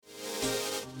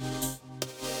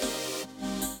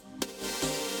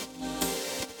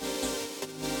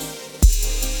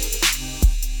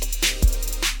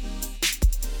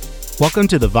Welcome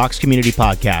to the Vox Community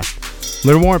Podcast.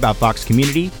 Learn more about Vox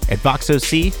Community at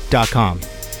voxoc.com.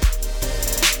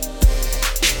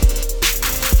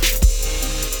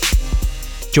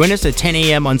 Join us at 10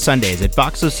 a.m. on Sundays at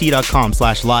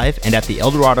voxoc.com/live and at the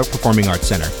El Dorado Performing Arts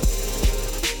Center.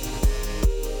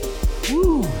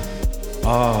 Woo.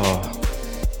 Oh,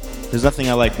 there's nothing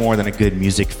I like more than a good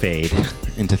music fade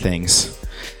into things.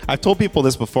 I've told people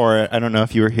this before. I don't know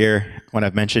if you were here when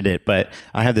I've mentioned it, but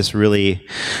I have this really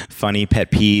funny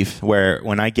pet peeve where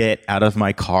when I get out of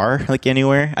my car, like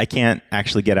anywhere, I can't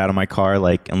actually get out of my car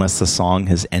like unless the song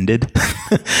has ended.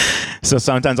 So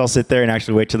sometimes I'll sit there and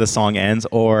actually wait till the song ends,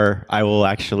 or I will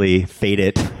actually fade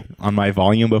it on my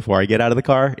volume before I get out of the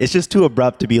car. It's just too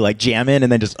abrupt to be like jam in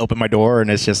and then just open my door and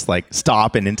it's just like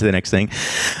stop and into the next thing.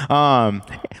 A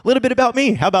little bit about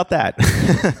me. How about that?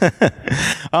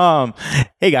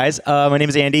 Hey guys, my name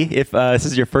is Andy. If this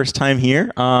is your first time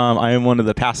here, I am one of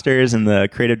the pastors and the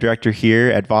creative director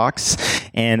here at Vox,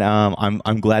 and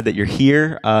I'm glad that you're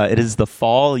here. It is the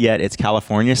fall, yet it's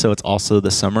California, so it's also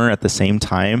the summer at the same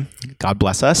time. God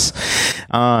bless us.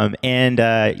 And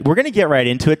we're going to get right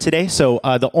into it today. So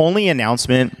the only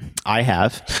announcement I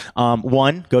have,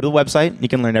 one, go to the website. You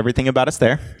can learn everything about us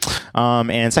there.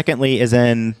 And secondly is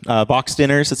in Vox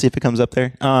dinners. Let's see if it comes up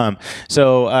there.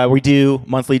 So we do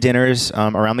monthly dinners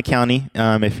around the county.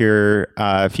 If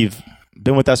you've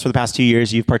been with us for the past 2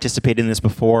 years, you've participated in this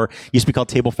before. It used to be called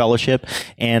Table Fellowship.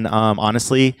 And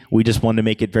honestly, we just wanted to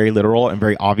make it very literal and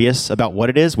very obvious about what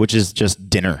it is, which is just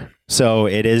dinner. So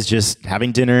it is just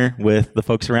having dinner with the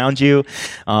folks around you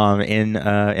in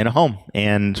a home,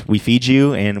 and we feed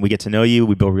you and we get to know you.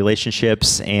 We build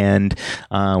relationships and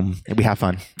we have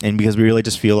fun. And because we really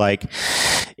just feel like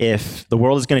if the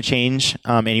world is going to change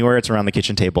anywhere, it's around the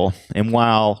kitchen table. And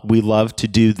while we love to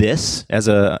do this as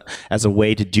a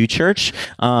way to do church,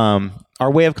 our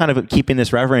way of kind of keeping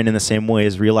this reverent in the same way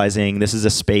is realizing this is a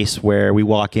space where we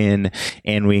walk in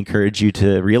and we encourage you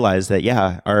to realize that,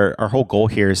 our whole goal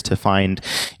here is to find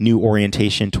new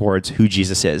orientation towards who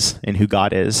Jesus is and who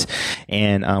God is.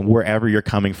 And wherever you're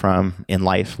coming from in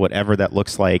life, whatever that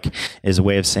looks like, is a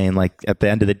way of saying, like, at the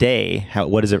end of the day,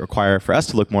 what does it require for us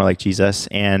to look more like Jesus?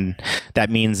 And that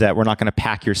means that we're not going to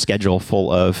pack your schedule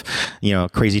full of,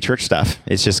 crazy church stuff.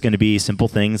 It's just going to be simple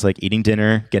things like eating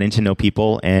dinner, getting to know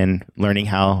people, and learning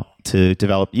how to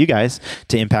develop you guys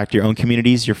to impact your own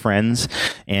communities, your friends,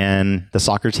 and the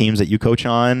soccer teams that you coach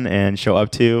on and show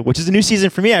up to, which is a new season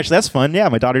for me, actually. That's fun. Yeah,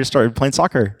 my daughter just started playing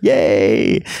soccer.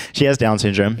 Yay! She has Down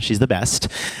syndrome. She's the best.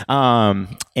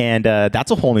 And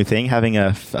that's a whole new thing, having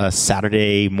a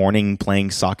Saturday morning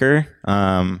playing soccer.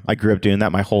 I grew up doing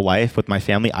that my whole life with my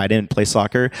family. I didn't play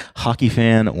soccer. Hockey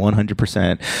fan,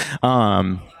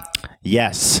 100%.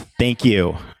 Yes, thank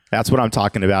you. That's what I'm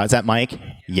talking about. Is that Mike?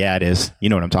 Yeah, it is. You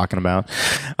know what I'm talking about.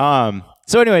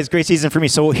 So anyways, great season for me.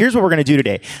 So here's what we're going to do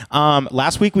today.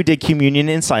 Last week we did communion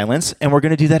in silence, and we're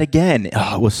going to do that again.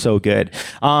 Oh, it was so good.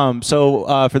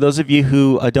 So for those of you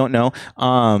who don't know,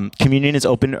 communion is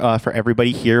open for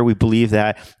everybody here. We believe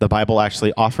that the Bible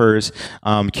actually offers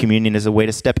communion as a way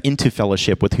to step into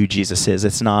fellowship with who Jesus is.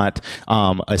 It's not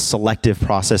a selective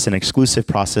process, an exclusive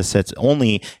process that's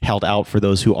only held out for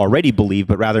those who already believe,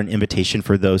 but rather an invitation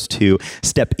for those to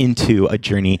step into a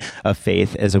journey of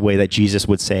faith as a way that Jesus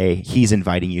would say he's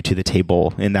inviting you to the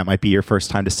table, and that might be your first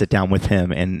time to sit down with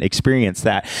him and experience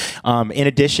that. In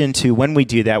addition to when we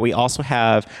do that, we also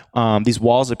have these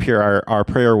walls up here, our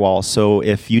prayer walls. So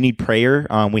if you need prayer,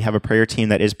 we have a prayer team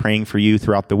that is praying for you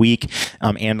throughout the week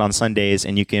and on Sundays,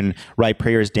 and you can write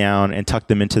prayers down and tuck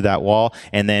them into that wall.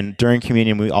 And then during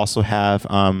communion, we also have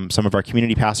some of our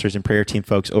community pastors and prayer team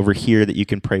folks over here that you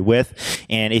can pray with.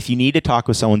 And if you need to talk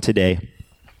with someone today,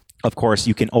 of course,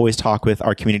 you can always talk with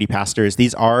our community pastors.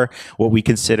 These are what we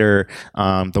consider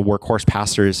the workhorse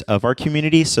pastors of our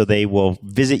community. So they will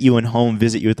visit you in home,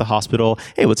 visit you at the hospital.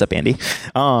 Hey, what's up, Andy?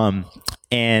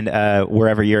 And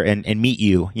wherever you're, and meet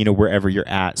you, wherever you're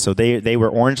at. So they wear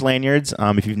orange lanyards.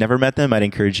 If you've never met them, I'd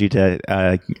encourage you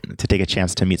to take a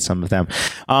chance to meet some of them.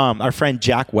 Our friend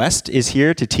Jack West is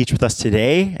here to teach with us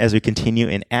today as we continue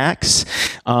in Acts,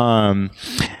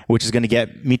 which is going to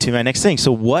get me to my next thing.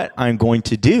 So what I'm going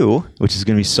to do, which is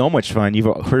going to be so much fun,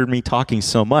 you've heard me talking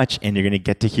so much, and you're going to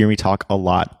get to hear me talk a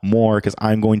lot more because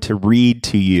I'm going to read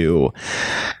to you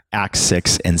Acts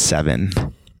 6 and 7.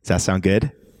 Does that sound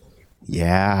good?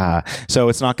 Yeah. So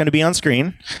it's not going to be on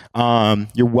screen.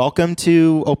 You're welcome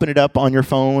to open it up on your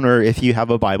phone or if you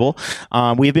have a Bible.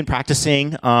 We've been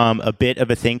practicing a bit of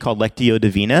a thing called Lectio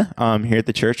Divina here at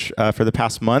the church for the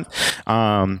past month.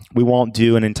 We won't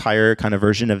do an entire kind of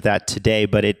version of that today,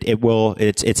 but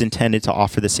it's intended to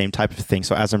offer the same type of thing.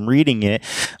 So as I'm reading it,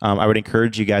 I would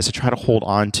encourage you guys to try to hold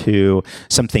on to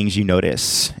some things you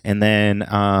notice. And then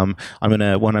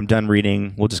when I'm done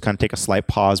reading, we'll just kind of take a slight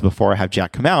pause before I have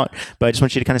Jack come out. But I just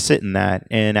want you to kind of sit in that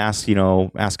and ask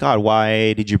God,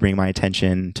 why did you bring my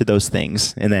attention to those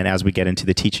things? And then as we get into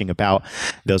the teaching about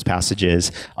those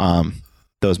passages,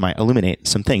 those might illuminate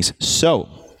some things. So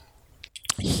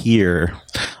here,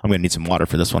 I'm going to need some water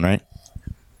for this one, right?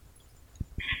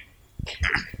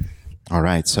 All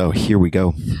right, so here we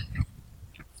go.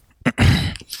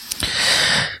 It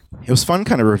was fun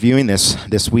kind of reviewing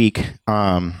this week,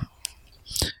 because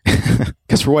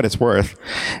for what it's worth,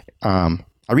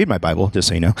 I read my Bible, just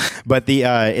so you know, but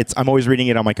I'm always reading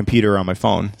it on my computer or on my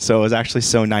phone. So it was actually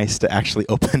so nice to actually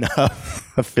open up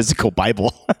a physical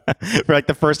Bible for like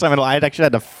the first time. I actually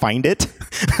had to find it.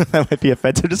 That might be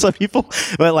offensive to some people,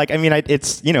 but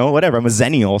it's whatever. I'm a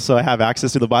Zennial, so I have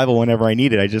access to the Bible whenever I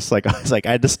need it. I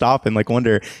had to stop and wisdom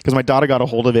because my daughter got a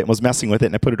hold of it and was messing with it,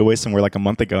 and I put it away somewhere like a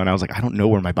month ago, and I was like, I don't know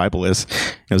where my Bible is.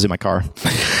 It was in my car.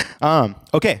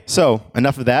 Okay, so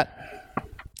enough of that.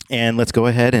 And let's go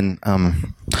ahead and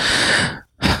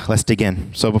let's dig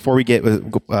in. So before we get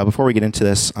into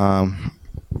this, I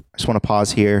just want to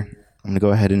pause here. I'm going to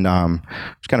go ahead and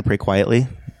just kind of pray quietly,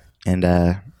 and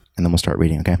then we'll start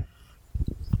reading. Okay.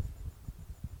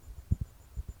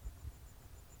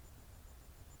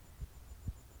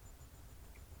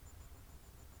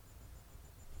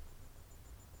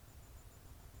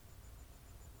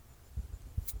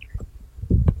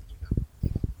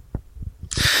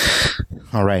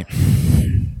 All right.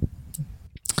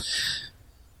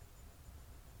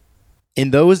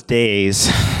 In those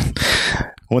days,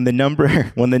 when the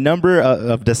number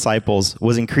of disciples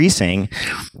was increasing,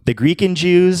 the Greek and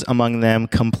Jews among them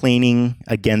complaining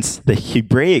against the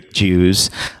Hebraic Jews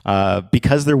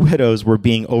because their widows were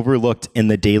being overlooked in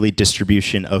the daily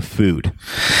distribution of food.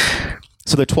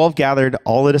 So the 12 gathered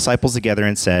all the disciples together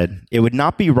and said, "It would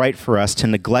not be right for us to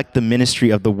neglect the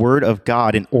ministry of the word of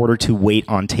God in order to wait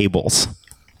on tables.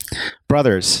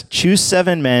 Brothers, choose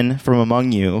 7 men from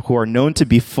among you who are known to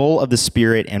be full of the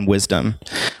Spirit and wisdom.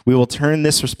 We will turn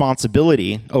this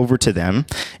responsibility over to them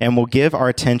and will give our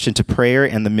attention to prayer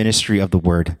and the ministry of the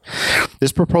word."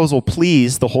 This proposal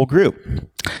pleased the whole group.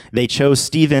 They chose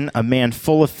Stephen, a man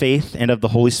full of faith and of the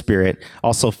Holy Spirit,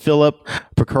 also Philip,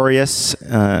 Prochorus,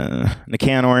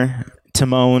 Nicanor,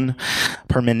 Timon,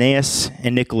 Parmenas,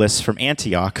 and Nicholas from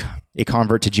Antioch, a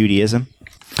convert to Judaism.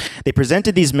 They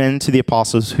presented these men to the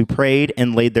apostles, who prayed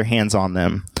and laid their hands on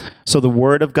them. So the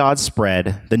word of God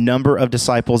spread. The number of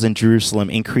disciples in Jerusalem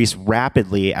increased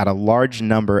rapidly, and a large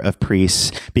number of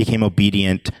priests became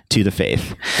obedient to the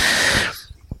faith.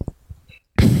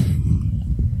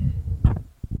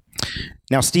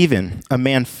 Now Stephen, a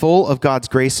man full of God's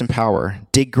grace and power,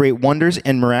 did great wonders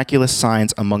and miraculous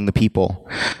signs among the people.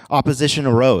 Opposition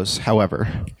arose, however,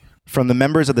 from the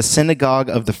members of the synagogue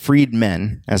of the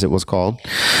freedmen, as it was called,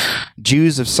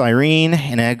 Jews of Cyrene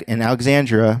and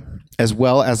Alexandria, as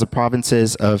well as the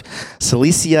provinces of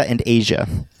Cilicia and Asia.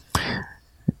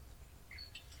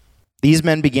 These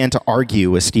men began to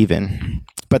argue with Stephen,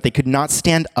 but they could not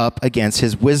stand up against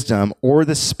his wisdom or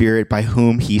the Spirit by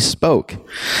whom he spoke.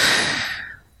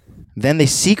 Then they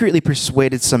secretly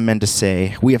persuaded some men to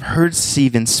say, "We have heard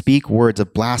Stephen speak words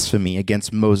of blasphemy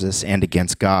against Moses and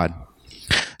against God."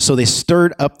 So they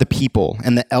stirred up the people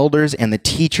and the elders and the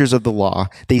teachers of the law.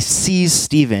 They seized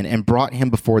Stephen and brought him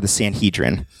before the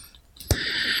Sanhedrin.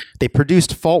 They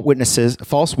produced false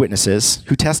witnesses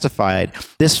who testified,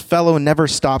 "This fellow never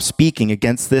stopped speaking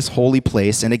against this holy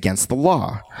place and against the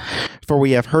law. For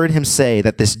we have heard him say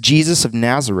that this Jesus of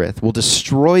Nazareth will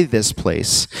destroy this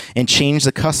place and change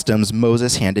the customs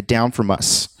Moses handed down from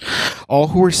us." All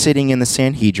who were sitting in the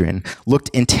Sanhedrin looked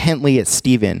intently at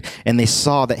Stephen, and they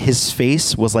saw that his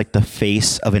face was like the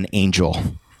face of an angel.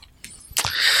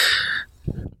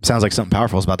 Sounds like something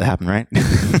powerful is about to happen, right?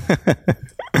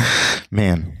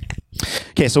 Man.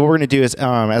 Okay, so what we're going to do is,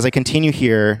 as I continue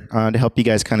here, to help you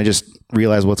guys kind of just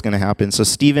realize what's going to happen. So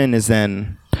Stephen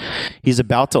he's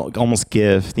about to almost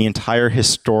give the entire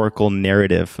historical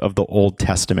narrative of the Old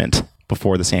Testament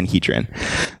before the Sanhedrin.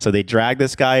 So they drag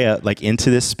this guy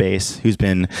into this space who's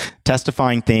been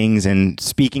testifying things and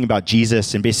speaking about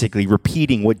Jesus and basically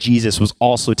repeating what Jesus was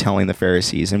also telling the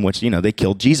Pharisees, in which, they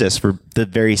killed Jesus for the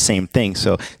very same thing.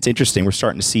 So it's interesting. We're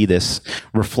starting to see this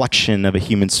reflection of a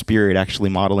human spirit actually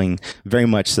modeling very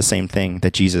much the same thing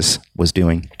that Jesus was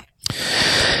doing.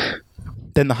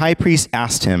 Then the high priest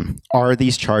asked him, "Are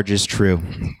these charges true?"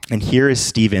 And here is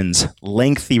Stephen's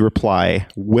lengthy reply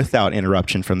without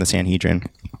interruption from the Sanhedrin.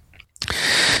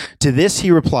 To this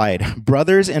he replied,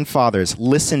 "Brothers and fathers,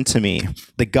 listen to me.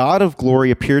 The God of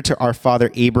glory appeared to our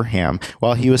father Abraham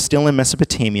while he was still in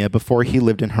Mesopotamia before he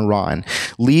lived in Haran.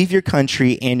 'Leave your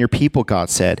country and your people,' God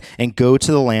said, 'and go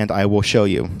to the land I will show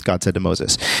you,' God said to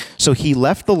Moses. So he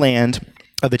left the land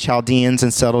of the Chaldeans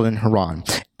and settled in Haran.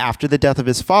 After the death of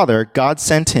his father, God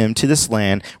sent him to this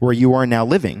land where you are now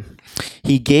living.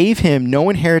 He gave him no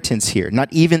inheritance here, not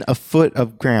even a foot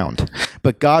of ground.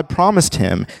 But God promised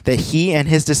him that he and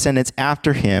his descendants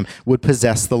after him would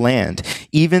possess the land,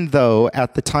 even though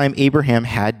at the time Abraham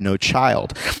had no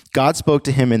child. God spoke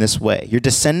to him in this way: 'Your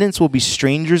descendants will be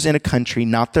strangers in a country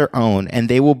not their own, and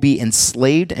they will be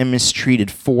enslaved and mistreated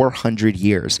 400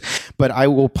 years. But I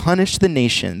will punish the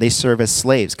nation they serve as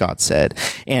slaves,' God said,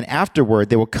 'and afterward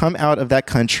they will come out of that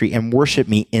country and worship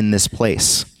me in this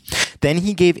place.' Then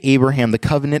he gave Abraham the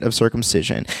covenant of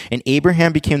circumcision, and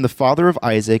Abraham became the father of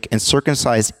Isaac and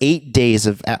circumcised 8 days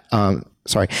of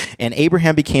and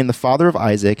Abraham became the father of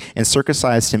Isaac and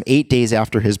circumcised him 8 days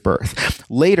after his birth.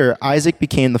 Later, Isaac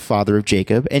became the father of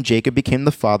Jacob, and Jacob became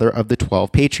the father of the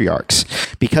 12 patriarchs.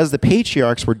 Because the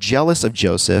patriarchs were jealous of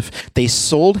Joseph, they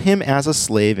sold him as a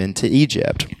slave into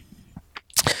Egypt.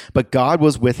 But God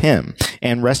was with him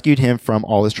and rescued him from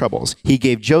all his troubles. He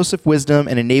gave Joseph wisdom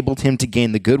and enabled him to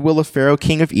gain the goodwill of Pharaoh,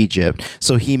 king of Egypt,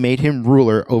 so he made him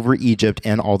ruler over Egypt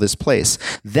and all this place.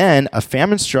 Then a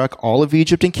famine struck all of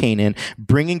Egypt and Canaan,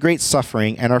 bringing great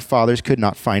suffering, and our fathers could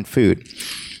not find food.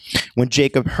 When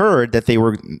Jacob heard that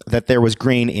there was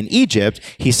grain in Egypt,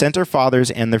 he sent our fathers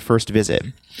on their first visit.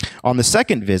 On the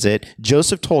second visit,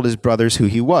 Joseph told his brothers who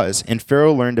he was, and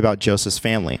Pharaoh learned about Joseph's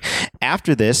family.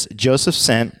 After this, Joseph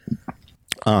sent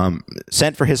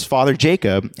for his father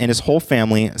Jacob and his whole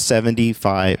family,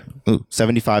 75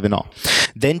 in all.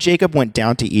 Then Jacob went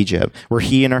down to Egypt, where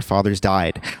he and our fathers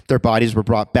died. Their bodies were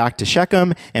brought back to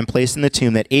Shechem and placed in the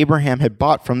tomb that Abraham had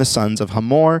bought from the sons of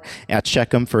Hamor at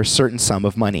Shechem for a certain sum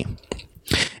of money.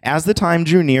 As the time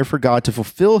drew near for God to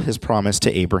fulfill his promise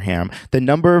to Abraham, the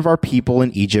number of our people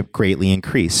in Egypt greatly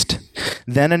increased.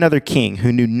 Then another king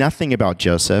who knew nothing about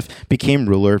Joseph became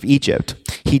ruler of Egypt.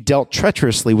 He dealt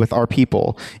treacherously with our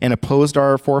people and opposed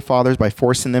our forefathers by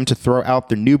forcing them to throw out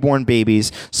their newborn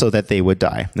babies so that they would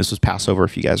die. This was Passover,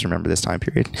 if you guys remember this time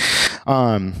period,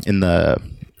 with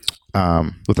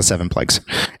the 7 plagues.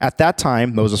 At that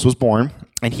time, Moses was born,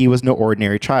 and he was no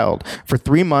ordinary child. For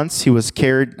 3 months, he was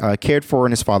cared for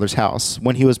in his father's house.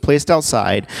 When he was placed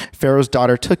outside, Pharaoh's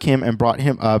daughter took him and brought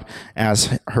him up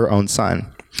as her own son.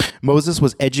 Moses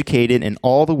was educated in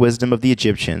all the wisdom of the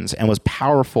Egyptians and was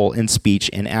powerful in speech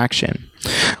and action.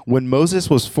 When Moses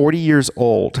was 40 years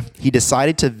old, he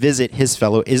decided to visit his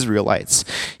fellow Israelites.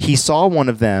 He saw one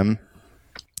of them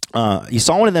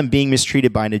being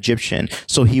mistreated by an Egyptian,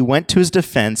 so he went to his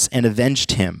defense and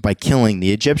avenged him by killing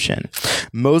the Egyptian.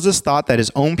 Moses thought that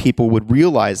his own people would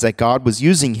realize that God was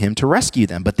using him to rescue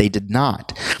them, but they did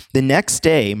not. The next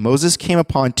day, Moses came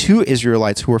upon 2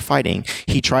 Israelites who were fighting.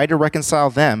 He tried to reconcile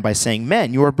them by saying,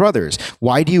 "Men, you are brothers.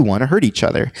 Why do you want to hurt each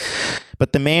other?"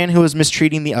 But the man who was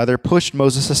mistreating the other pushed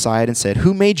Moses aside and said,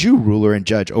 "Who made you ruler and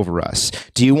judge over us?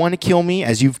 Do you want to kill me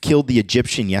as you've killed the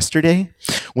Egyptian yesterday?"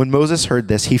 When Moses heard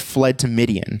this, he fled to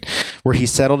Midian, where he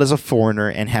settled as a foreigner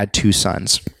and had 2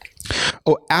 sons.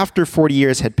 After 40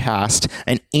 years had passed,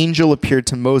 an angel appeared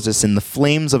to Moses in the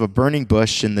flames of a burning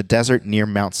bush in the desert near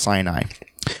Mount Sinai.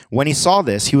 When he saw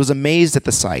this, he was amazed at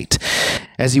the sight.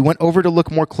 As he went over to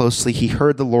look more closely, he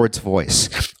heard the Lord's voice.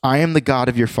 "I am the God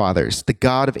of your fathers, the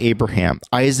God of Abraham,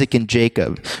 Isaac, and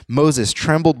Jacob." Moses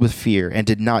trembled with fear and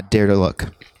did not dare to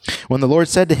look. When the Lord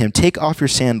said to him, "Take off your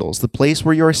sandals. The place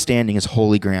where you are standing is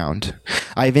holy ground.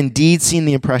 I have indeed seen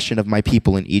the oppression of my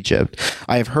people in Egypt.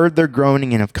 I have heard their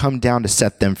groaning and have come down to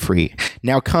set them free.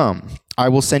 Now come, I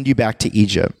will send you back to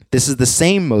Egypt." This is the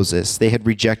same Moses they had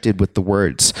rejected with the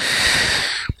words,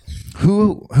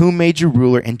 Who made you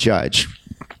ruler and judge?"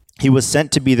 He was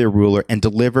sent to be their ruler and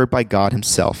delivered by God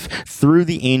himself through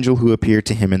the angel who appeared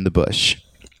to him in the bush.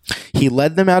 He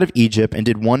led them out of Egypt and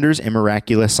did wonders and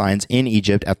miraculous signs in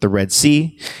Egypt at the Red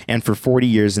Sea and for 40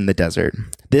 years in the desert.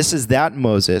 This is that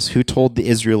Moses who told the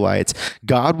Israelites,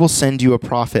 "God will send you a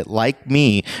prophet like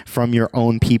me from your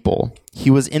own people." He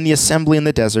was in the assembly in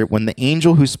the desert when the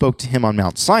angel who spoke to him on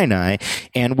Mount Sinai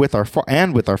and with our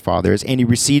fathers, and he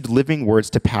received living words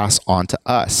to pass on to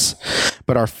us.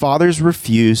 But our fathers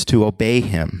refused to obey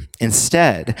him.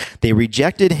 Instead, they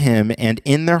rejected him and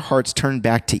in their hearts turned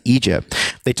back to Egypt.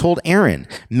 They told Aaron,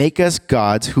 "Make us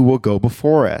gods who will go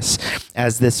before us.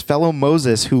 As this fellow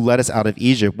Moses who led us out of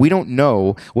Egypt, we don't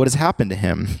know what has happened to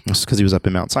him." It's because he was up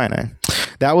in Mount Sinai.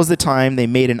 That was the time they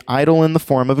made an idol in the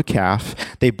form of a calf.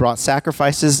 They brought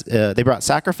sacrifices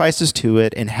to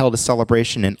it and held a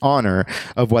celebration in honor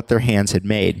of what their hands had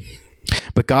made.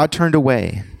 But God turned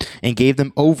away and gave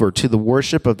them over to the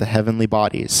worship of the heavenly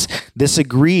bodies. This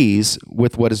agrees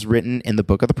with what is written in the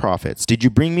book of the prophets. Did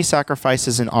you bring me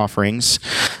sacrifices and offerings?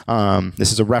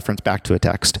 This is a reference back to a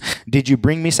text. Did you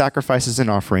bring me sacrifices and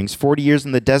offerings 40 years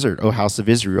in the desert, O house of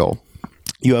Israel?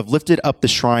 You have lifted up the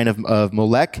shrine of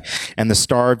Molech and the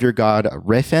star of your god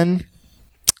Rephan,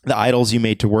 the idols you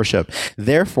made to worship.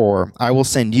 Therefore, I will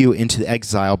send you into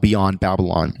exile beyond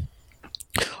Babylon.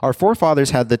 Our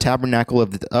forefathers had the tabernacle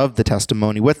of the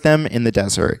testimony with them in the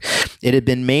desert. It had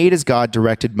been made as God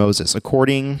directed Moses,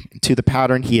 according to the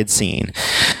pattern he had seen.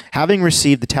 Having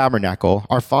received the tabernacle,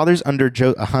 our fathers under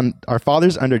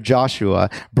Joshua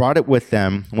brought it with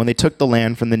them when they took the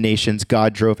land from the nations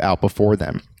God drove out before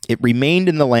them. It remained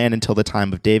in the land until the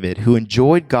time of David, who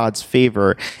enjoyed God's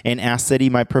favor and asked that he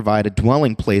might provide a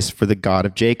dwelling place for the God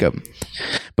of Jacob.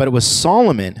 But it was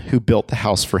Solomon who built the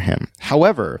house for him.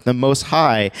 However, the Most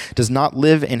High does not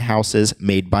live in houses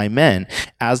made by men.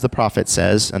 As the prophet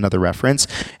says, another reference,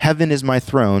 "Heaven is my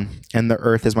throne, and the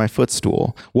earth is my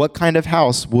footstool. What kind of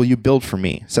house will you build for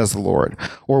me, says the Lord?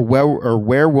 Or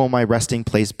where will my resting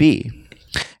place be?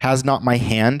 Has not my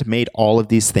hand made all of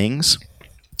these things?"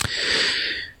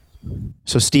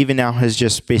 So Stephen now has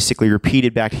just basically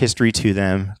repeated back history to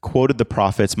them, quoted the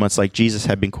prophets, much like Jesus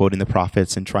had been quoting the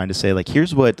prophets and trying to say, like,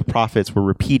 here's what the prophets were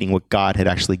repeating, what God had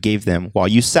actually gave them. While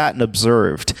you sat and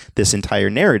observed this entire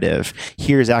narrative,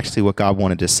 here's actually what God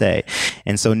wanted to say.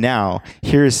 And so now,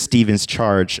 here's Stephen's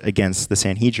charge against the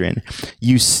Sanhedrin.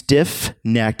 "You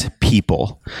stiff-necked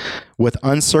people with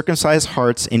uncircumcised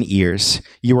hearts and ears,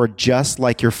 you are just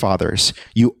like your fathers.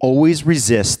 You always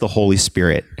resist the Holy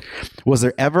Spirit. Was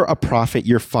there ever a prophet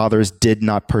your fathers did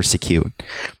not persecute?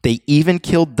 They even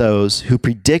killed those who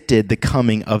predicted the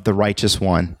coming of the righteous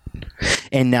one.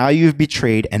 And now you have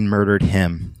betrayed and murdered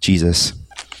him," Jesus.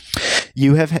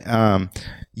 You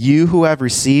who have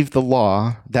received the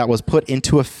law that was put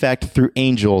into effect through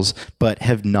angels, but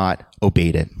have not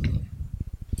obeyed it."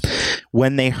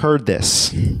 When they heard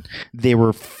this, they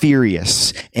were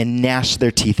furious and gnashed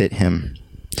their teeth at him.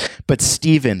 But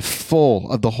Stephen, full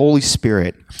of the Holy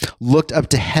Spirit, looked up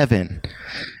to heaven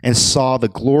and saw the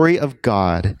glory of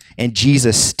God and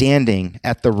Jesus standing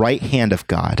at the right hand of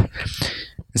God.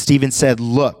 Stephen said,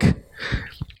 "Look,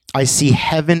 I see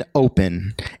heaven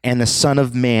open and the Son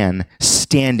of Man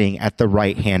standing at the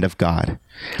right hand of God."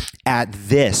 At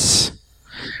this,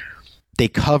 they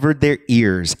covered their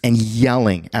ears and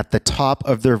yelling at the top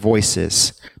of their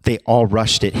voices, they all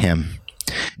rushed at him,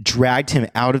 dragged him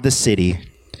out of the city,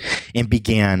 and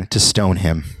began to stone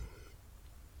him.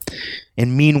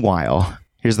 And meanwhile,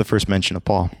 here's the first mention of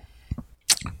Paul.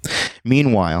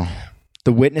 Meanwhile,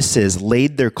 the witnesses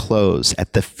laid their clothes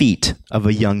at the feet of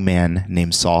a young man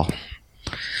named Saul.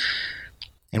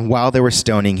 And while they were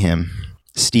stoning him,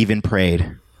 Stephen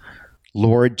prayed,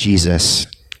 "Lord Jesus,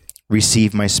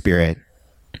 receive my spirit."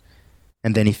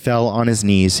 And then he fell on his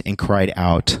knees and cried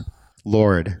out,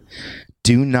 "Lord,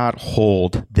 do not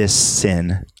hold this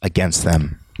sin against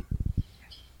them."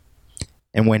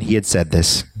 And when he had said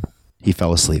this, he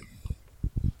fell asleep.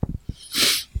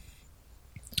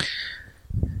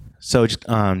 So just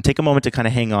take a moment to kind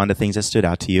of hang on to things that stood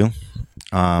out to you.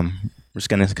 We're just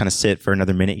going to kind of sit for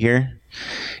another minute here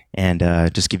and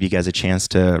just give you guys a chance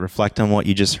to reflect on what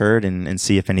you just heard and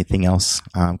see if anything else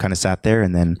kind of sat there.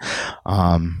 And then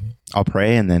I'll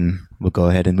pray, and then we'll go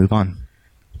ahead and move on.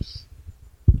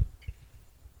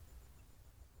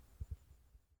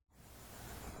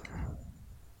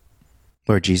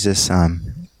 Lord Jesus, I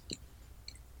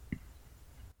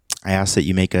ask that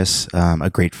you make us a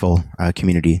grateful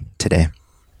community today.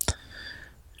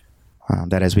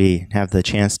 That as we have the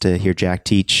chance to hear Jack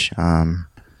teach,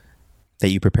 that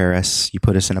you prepare us, you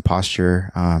put us in a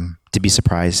posture to be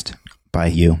surprised by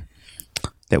you,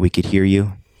 that we could hear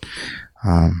you,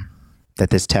 that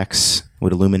this text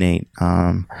would illuminate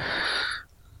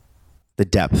the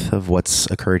depth of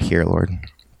what's occurred here, Lord.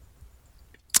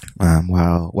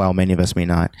 While many of us may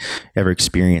not ever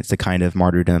experience the kind of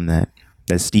martyrdom that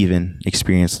Stephen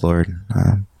experienced, Lord,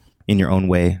 in your own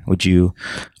way, would you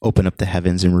open up the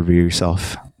heavens and reveal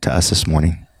yourself to us this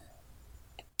morning?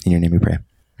 In your name we pray.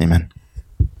 Amen.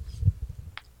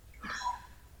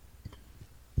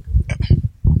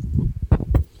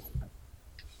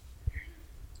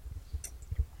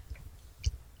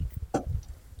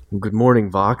 Good morning,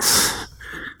 Vox.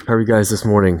 How are you guys this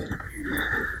morning?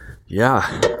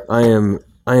 Yeah, I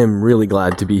am really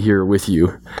glad to be here with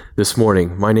you this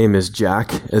morning. My name is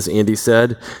Jack, as Andy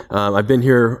said. I've been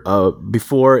here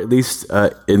before, at least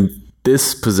in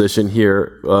this position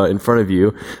here in front of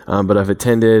you, but I've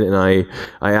attended, and I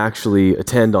actually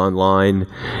attend online.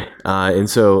 And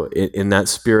so in that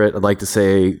spirit, I'd like to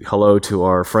say hello to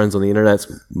our friends on the internet,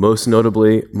 most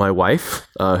notably my wife,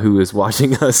 who is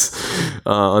watching us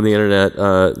on the internet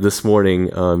this morning.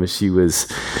 She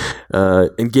was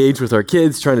engaged with our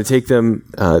kids, trying to take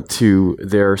them to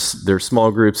their small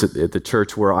groups at the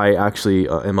church where I actually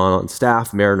am on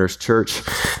staff, Mariners Church.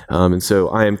 And so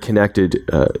I am connected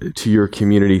to your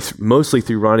community, mostly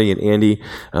through Ronnie and Andy,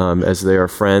 as they are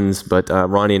friends. But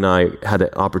Ronnie and I had an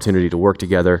opportunity to work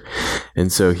together,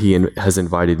 and so he has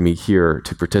invited me here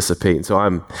to participate. And so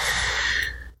I'm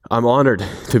honored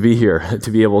to be here,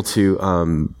 to be able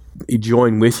to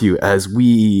join with you as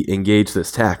we engage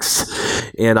this text.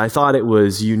 And I thought it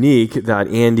was unique that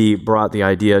Andy brought the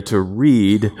idea to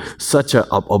read such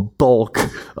a bulk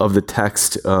of the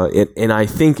text. And I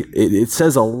think it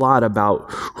says a lot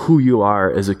about who you are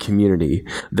as a community,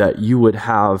 that you would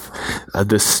have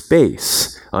the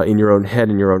space in your own head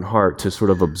and your own heart to sort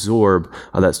of absorb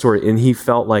that story. And he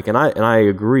felt like, and I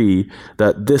agree,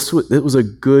 that it was a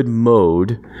good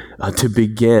mode to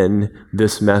begin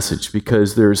this message,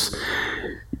 because there's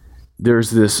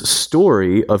this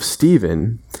story of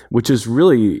Stephen, which is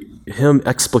really him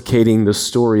explicating the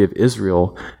story of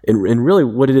Israel. And really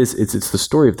what it is, it's the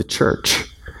story of the church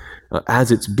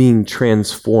as it's being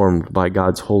transformed by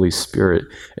God's Holy Spirit.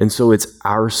 And so it's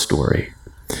our story.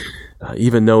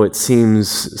 Even though it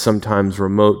seems sometimes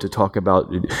remote to talk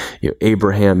about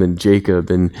Abraham and Jacob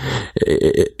and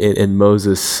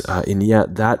Moses, and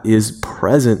yet that is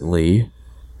presently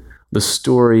the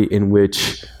story in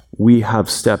which we have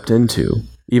stepped into,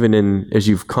 even as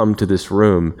you've come to this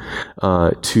room,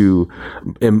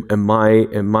 in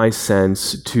my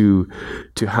sense, to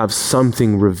have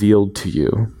something revealed to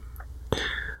you.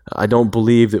 I don't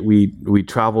believe that we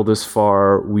travel this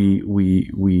far. We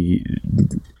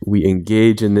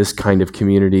engage in this kind of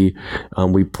community.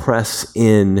 We press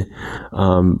in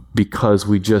because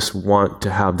we just want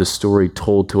to have the story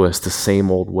told to us the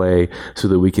same old way so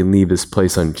that we can leave this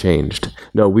place unchanged.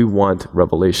 No, we want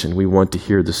revelation. We want to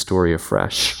hear the story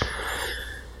afresh.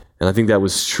 And I think that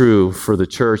was true for the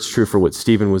church, true for what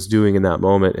Stephen was doing in that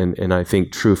moment, and I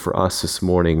think true for us this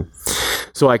morning.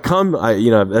 So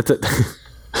that's a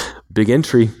big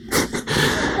entry.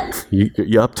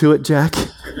 You up to it, Jack?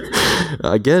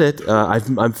 I get it.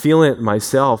 I'm feeling it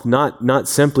myself, not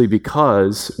simply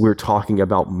because we're talking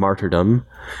about martyrdom,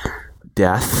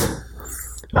 death,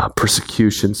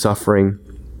 persecution, suffering,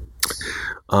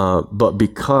 but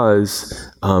because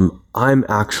I'm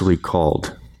actually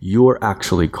called, you're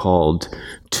actually called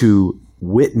to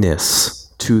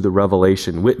witness to the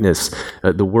revelation. Witness,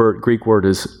 the Greek word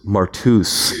is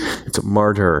martus. It's a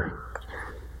martyr.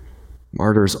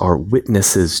 Martyrs are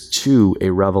witnesses to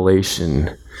a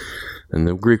revelation. And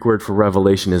the Greek word for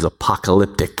revelation is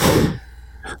apocalyptic.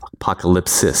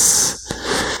 Apocalypsis.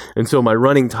 And so my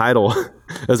running title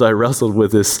as I wrestled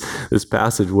with this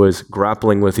passage was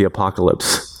Grappling with the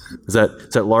Apocalypse. Is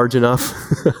that large enough?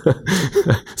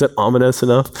 Is that ominous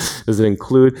enough? Does it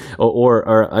include?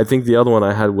 Or I think the other one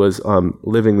I had was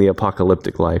living the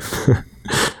apocalyptic life.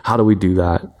 How do we do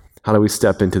that? How do we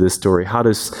step into this story? How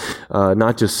does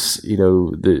not just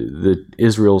the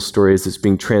Israel story as it's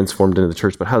being transformed into the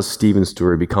church, but how does Stephen's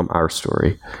story become our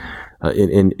story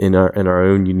in our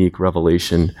own unique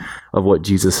revelation of what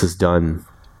Jesus has done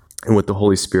and what the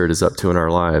Holy Spirit is up to in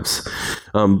our lives?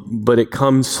 But it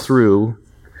comes through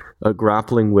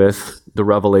grappling with the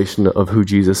revelation of who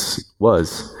Jesus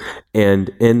was, and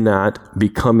in that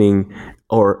becoming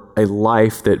or a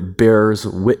life that bears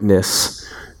witness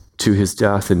to his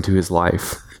death and to his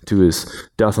life, to his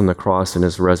death on the cross and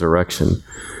his resurrection.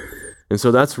 And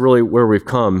so that's really where we've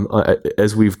come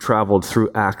as we've traveled through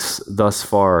Acts thus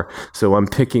far. So I'm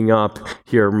picking up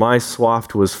here. My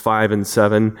swaft was 5 and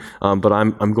 7, but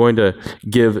I'm going to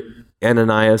give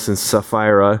Ananias and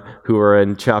Sapphira, who are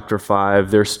in chapter 5,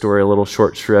 their story a little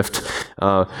short shrift.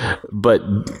 But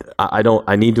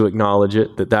I need to acknowledge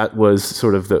it, that was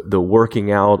sort of the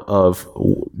working out of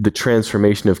the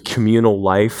transformation of communal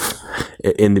life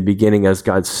in the beginning as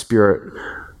God's Spirit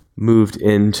moved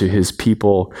into his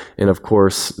people, and of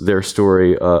course their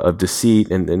story of deceit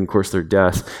and of course their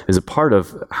death is a part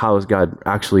of how is God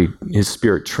actually, his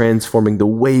Spirit transforming the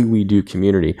way we do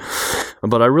community.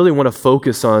 But I really want to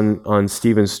focus on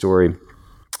Stephen's story.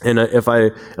 And if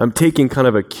I'm taking kind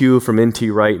of a cue from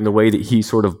N.T. Wright in the way that he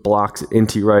sort of blocks.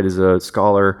 N.T. Wright is a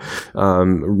scholar,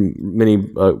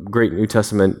 great New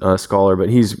Testament scholar, but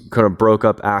he's kind of broke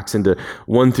up Acts into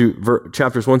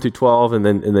chapters 1 through 12, and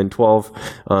then 12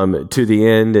 to the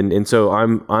end. And so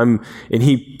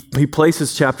he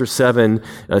places chapter 7,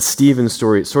 Stephen's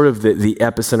story, it's sort of the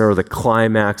epicenter or the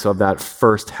climax of that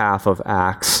first half of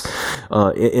Acts.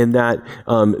 In that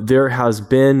there has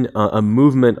been a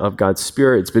movement of God's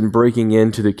Spirit. It's been breaking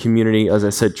into the community, as I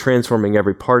said, transforming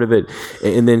every part of it,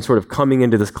 and then sort of coming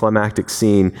into this climactic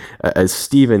scene as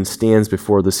Stephen stands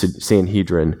before the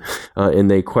Sanhedrin, and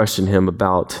they question him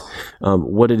about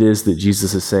what it is that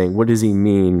Jesus is saying. What does he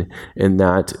mean in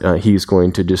that he's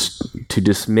going to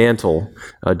dismantle,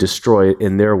 destroy,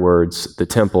 in their words, the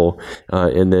temple,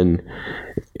 and then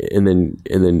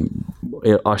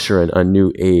usher in a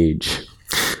new age.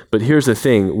 But here's the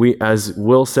thing: we, as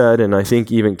Will said, and I think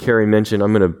even Carrie mentioned,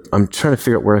 I'm trying to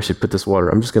figure out where I should put this water.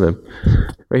 I'm just gonna,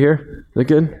 right here. Is that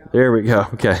good? There we go.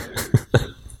 Okay.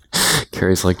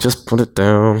 Carrie's like, just put it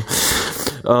down.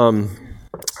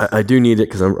 I do need it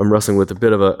because I'm wrestling with a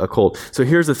bit of a cold. So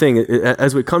here's the thing: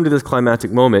 as we come to this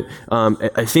climactic moment,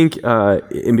 I think,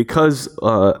 and because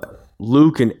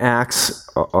Luke and Acts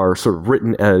are sort of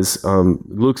written as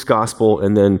Luke's gospel,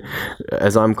 and then,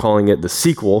 as I'm calling it, the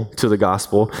sequel to the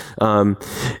gospel.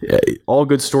 All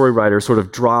good story writers sort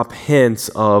of drop hints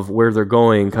of where they're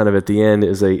going kind of at the end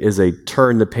as they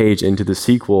turn the page into the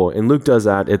sequel, and Luke does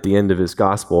that at the end of his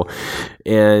gospel.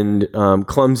 And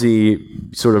clumsy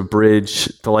sort of bridge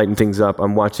to lighten things up.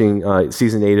 I'm watching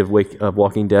season 8 of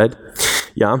Walking Dead.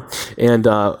 Yeah, and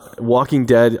Walking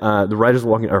Dead, the writers of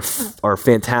Walking Dead are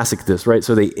fantastic at this, right?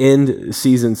 So they end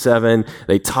season 7,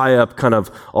 they tie up kind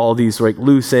of all these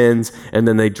loose ends, and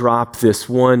then they drop this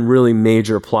one really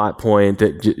major plot point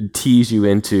that tease you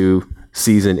into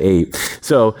season 8.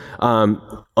 So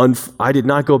I did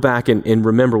not go back and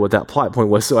remember what that plot point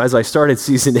was. So as I started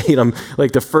season 8, I'm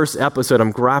like the first episode,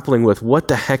 I'm grappling with what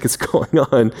the heck is going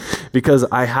on, because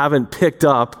I haven't picked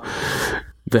up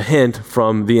the hint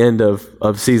from the end of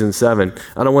season 7.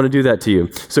 I don't want to do that to you.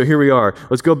 So here we are.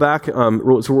 Let's go back,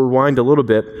 so rewind a little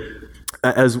bit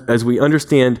as we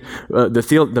understand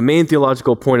the main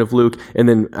theological point of Luke, and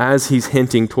then as he's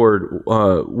hinting toward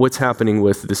what's happening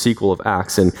with the sequel of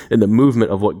Acts and the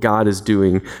movement of what God is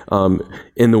doing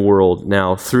in the world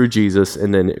now through Jesus,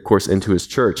 and then, of course, into his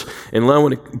church. And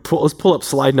let's pull up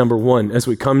slide number 1 as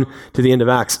we come to the end of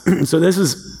Acts. So this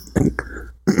is,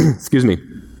 excuse me.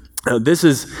 This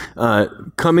is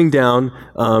coming down,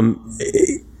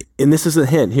 and this is a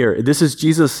hint here. This is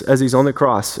Jesus as he's on the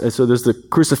cross. And so there's the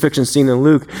crucifixion scene in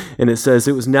Luke, and it says,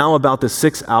 "It was now about the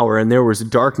 6th hour, and there was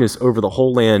darkness over the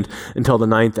whole land until the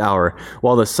 9th hour.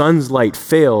 While the sun's light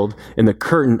failed, and the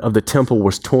curtain of the temple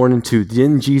was torn in two.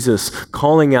 Then Jesus,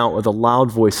 calling out with a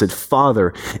loud voice, said,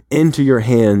 'Father, into your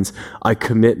hands I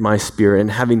commit my spirit.' And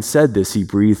having said this, he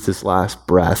breathed his last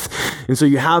breath." And so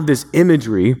you have this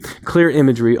imagery, clear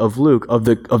imagery of Luke, of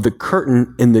the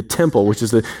curtain in the temple, which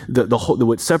is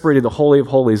what separated the Holy of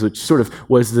Holies, which sort of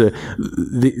was the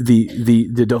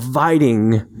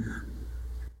dividing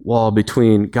wall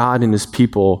between God and his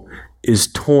people, is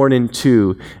torn in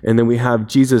two. And then we have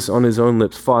Jesus on his own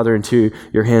lips, "Father, into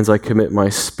your hands I commit my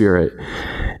spirit."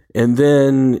 And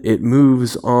then it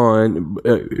moves on.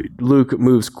 Luke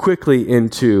moves quickly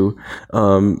into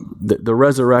the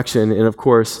resurrection, and of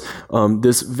course,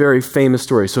 this very famous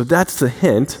story. So that's the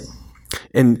hint.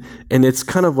 And it's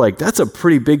kind of like, that's a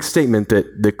pretty big statement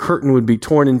that the curtain would be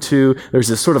torn in two. There's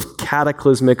this sort of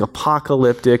cataclysmic,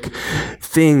 apocalyptic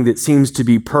thing that seems to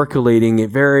be percolating. It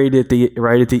varied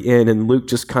right at the end, and Luke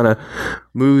just kind of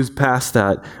moves past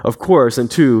that, of course,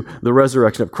 into the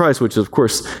resurrection of Christ, which is, of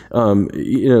course,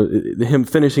 him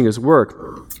finishing his work.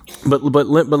 But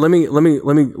let me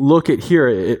look at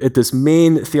here at this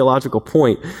main theological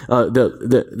point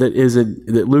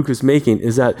that Luke is making,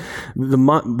 is that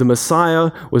the Messiah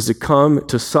was to come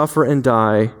to suffer and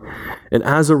die, and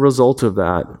as a result of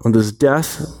that, on this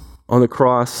death on the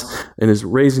cross and his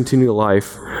raising to new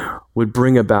life, would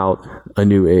bring about a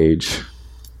new age.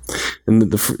 And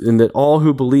that all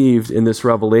who believed in this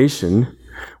revelation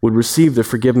would receive the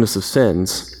forgiveness of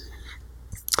sins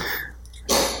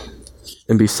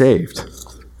and be saved.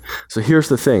 So here's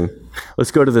the thing.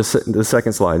 Let's go to the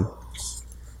second slide.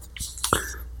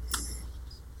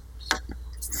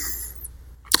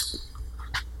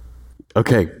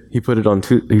 Okay, he put it on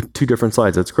two different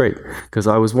slides. That's great, because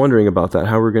I was wondering about that,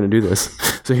 how we're going to do this.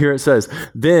 So here it says,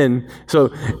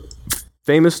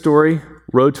 famous story,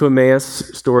 Road to Emmaus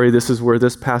story. This is where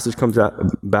this passage comes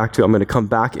back to. I'm going to come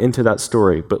back into that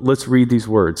story, but let's read these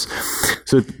words.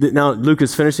 So now Luke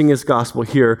is finishing his gospel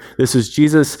here. This is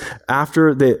Jesus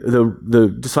after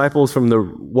the disciples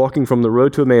walking from the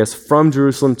road to Emmaus, from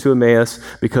Jerusalem to Emmaus,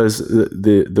 because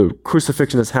the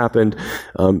crucifixion has happened.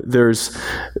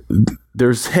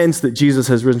 There's hints that Jesus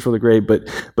has risen from the grave, but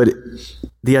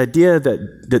the idea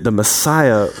that the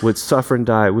Messiah would suffer and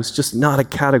die was just not a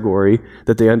category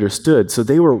that they understood. So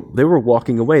they were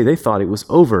walking away. They thought it was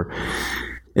over.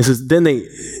 It says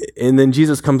then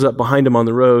Jesus comes up behind them on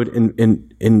the road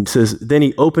and says, then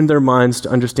he opened their minds to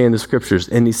understand the scriptures,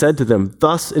 and he said to them,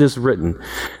 thus it is written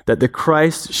that the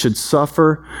Christ should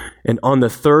suffer and on the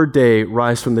third day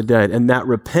rise from the dead, and that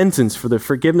repentance for the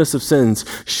forgiveness of sins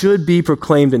should be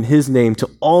proclaimed in his name to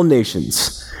all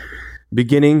nations,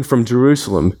 beginning from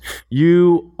Jerusalem.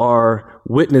 You are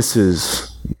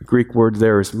witnesses. The Greek word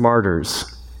there is martyrs.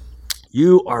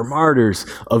 You are martyrs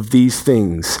of these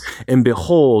things. And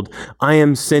behold, I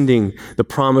am sending the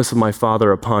promise of my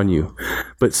Father upon you.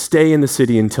 But stay in the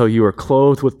city until you are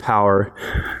clothed with power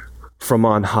from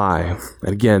on high.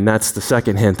 And again, that's the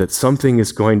second hint that something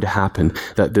is going to happen,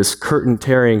 that this curtain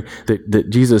tearing, that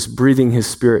Jesus breathing his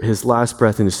spirit, his last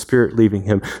breath, and his spirit leaving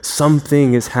him,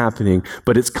 something is happening.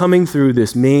 But it's coming through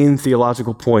this main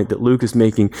theological point that Luke is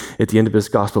making at the end of his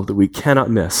gospel that we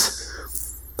cannot miss.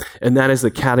 And that is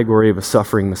the category of a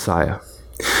suffering Messiah.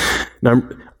 Now,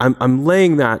 I'm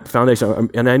laying that foundation,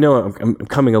 and I know I'm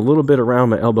coming a little bit around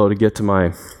my elbow to get to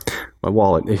my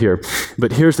wallet here.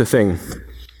 But here's the thing.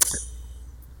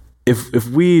 If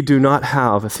we do not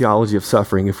have a theology of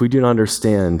suffering, if we do not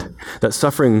understand that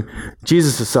suffering,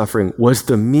 Jesus' suffering, was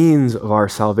the means of our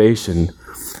salvation,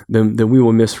 then we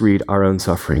will misread our own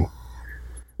suffering.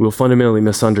 We will fundamentally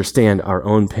misunderstand our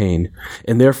own pain,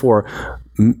 and therefore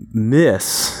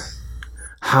miss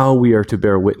how we are to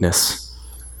bear witness,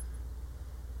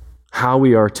 how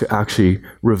we are to actually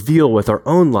reveal with our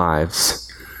own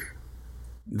lives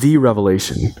the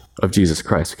revelation of Jesus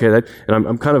Christ. Okay, and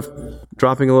I'm kind of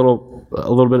dropping a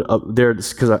little bit up there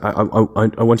because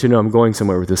I want you to know I'm going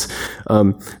somewhere with this.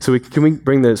 So can we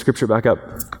bring the scripture back up?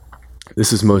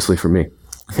 This is mostly for me.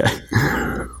 Okay.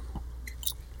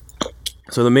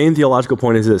 So the main theological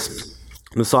point is this.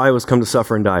 Messiah was come to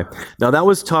suffer and die. Now that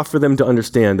was tough for them to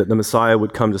understand, that the Messiah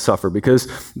would come to suffer, because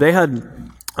they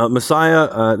had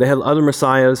they had other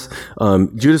messiahs.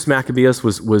 Judas Maccabeus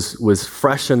was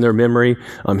fresh in their memory.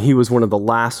 He was one of the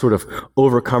last sort of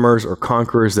overcomers or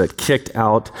conquerors that kicked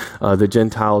out the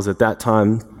Gentiles at that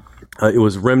time. It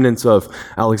was remnants of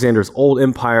Alexander's old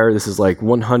empire. This is like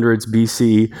 100s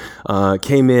BC.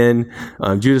 Came in.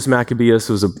 Judas Maccabeus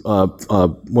was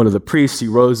one of the priests. He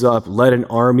rose up, led an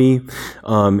army,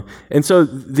 and so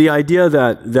the idea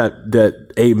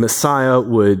that a Messiah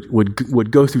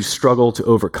would go through struggle to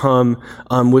overcome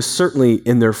was certainly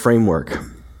in their framework.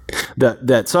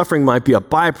 That suffering might be a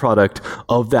byproduct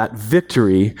of that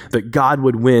victory that God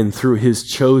would win through his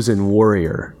chosen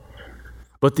warrior.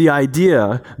 But the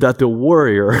idea that the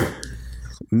warrior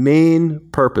main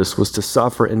purpose was to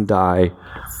suffer and die,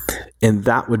 and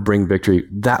that would bring victory,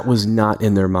 that was not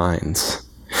in their minds.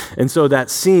 And so that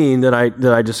scene that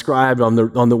I described on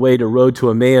the way to Road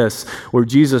to Emmaus, where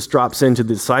Jesus drops into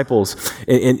the disciples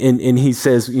and he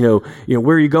says, you know,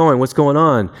 where are you going? What's going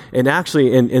on? And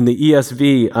actually, in the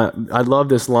ESV, I love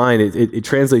this line. It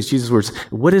translates Jesus' words.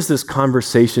 What is this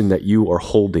conversation that you are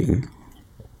holding?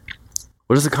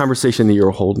 What is the conversation that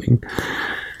you're holding?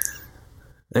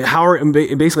 How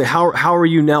are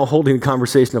you now holding the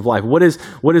conversation of life? What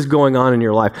is going on in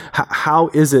your life? How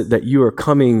is it that you are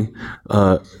coming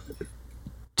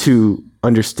to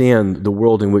understand the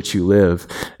world in which you live?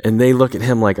 And they look at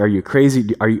him like, are you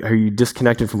crazy? Are you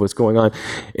disconnected from what's going on?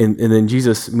 And then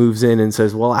Jesus moves in and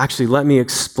says, well, actually, let me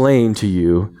explain to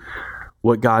you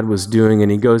what God was doing.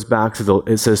 And he goes back to the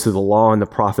law and the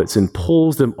prophets and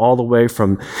pulls them all the way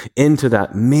into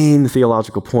that main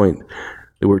theological point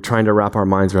that we're trying to wrap our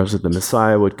minds around, that the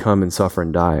Messiah would come and suffer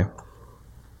and die.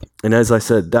 And as I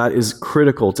said, that is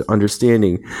critical to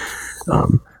understanding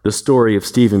the story of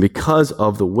Stephen, because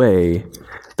of the way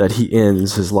that he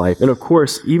ends his life. And of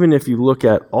course, even if you look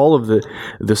at all of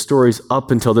the stories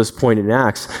up until this point in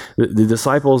Acts, the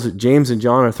disciples, James and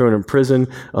John, are thrown in prison.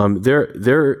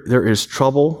 There is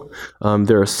trouble,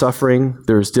 there is suffering,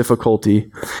 there is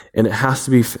difficulty, and it has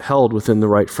to be held within the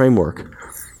right framework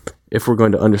if we're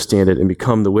going to understand it and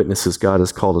become the witnesses God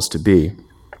has called us to be.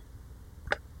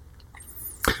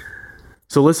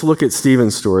 So let's look at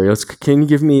Stephen's story. Can you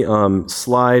give me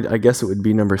slide, I guess it would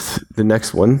be the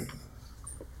next one.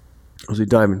 Was he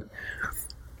diving?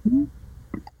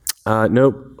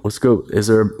 Nope. Let's go.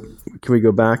 Can we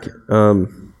go back?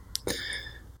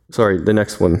 Sorry, the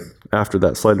next one after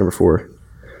that, slide number 4.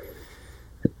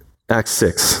 Acts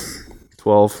 6,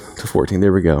 12 to 14.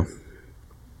 There we go.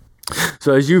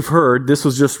 So as you've heard, this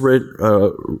was just read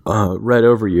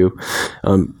over you.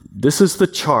 This is the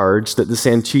charge that the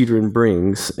Sanhedrin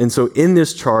brings. And so in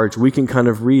this charge, we can kind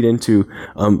of read into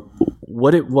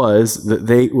what it was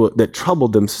that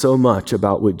troubled them so much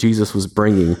about what Jesus was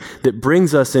bringing. That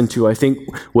brings us into, I think,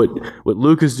 what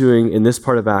Luke is doing in this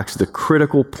part of Acts, the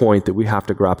critical point that we have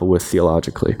to grapple with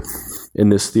theologically in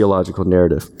this theological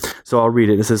narrative. So I'll read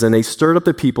it. It says, "And they stirred up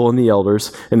the people and the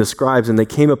elders and the scribes, and they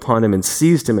came upon him and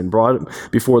seized him and brought him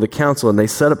before the council. And they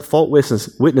set up false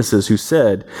witnesses who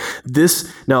said,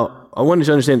 this..." Now, I wanted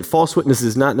to understand, false witnesses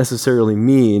does not necessarily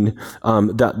mean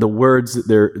that the words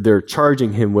that they're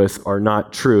charging him with are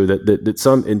not true.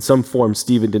 That in some form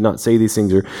Stephen did not say these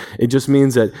things. Or it just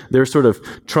means that they're sort of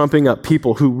trumping up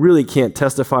people who really can't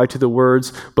testify to the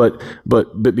words. But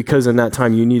because in that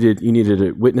time you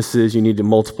needed witnesses, you needed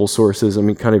multiple sources. I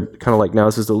mean, kind of like now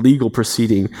this is a legal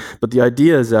proceeding. But the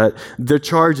idea is that the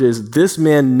charge is this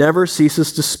man never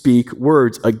ceases to speak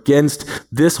words against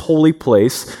this holy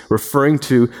place, referring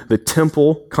to the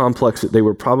temple complex that they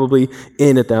were probably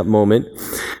in at that moment.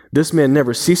 This man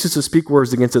never ceases to speak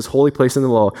words against this holy place in the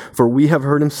law, for we have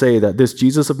heard him say that this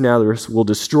Jesus of Nazareth will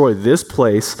destroy this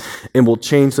place and will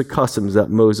change the customs that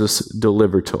Moses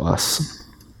delivered to us.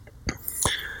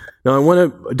 Now, I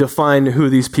want to define who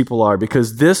these people are,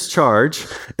 because this charge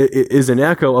is an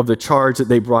echo of the charge that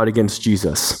they brought against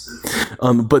Jesus.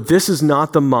 But this is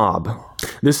not the mob.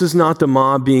 This is not the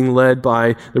mob being led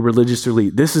by the religious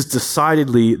elite. This is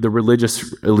decidedly the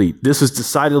religious elite. This is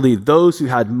decidedly those who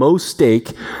had most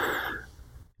stake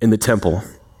in the temple.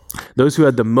 Those who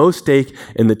had the most stake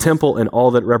in the temple and all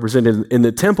that it represented. And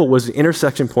the temple was the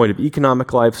intersection point of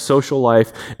economic life, social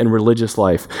life, and religious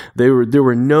life. There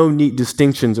were no neat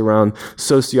distinctions around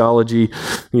sociology,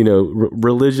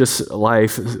 religious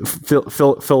life,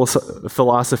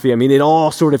 philosophy. I mean, it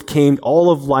all sort of came,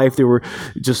 all of life, they were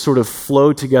just sort of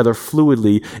flowed together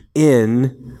fluidly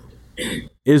in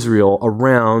Israel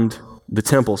around the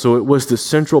temple. So it was the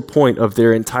central point of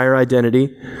their entire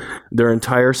identity, their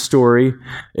entire story,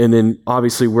 and then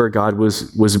obviously where God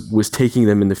was taking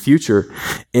them in the future.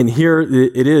 And here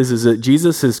it is that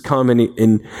Jesus has come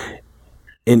and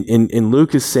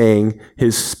Luke is saying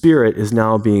his spirit is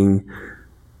now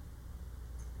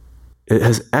it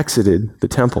has exited the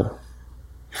temple.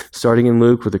 Starting in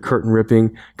Luke with the curtain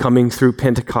ripping, coming through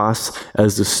Pentecost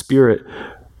as the Spirit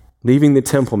leaving the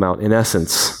Temple Mount, in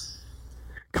essence,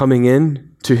 coming in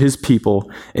to his people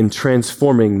and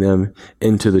transforming them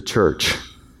into the church.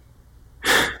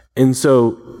 And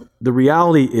so the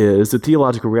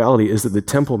theological reality is that the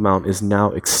Temple Mount is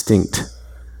now extinct.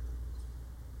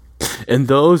 And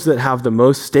those that have the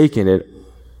most stake in it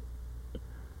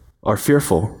are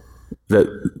fearful that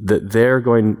they're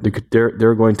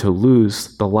going to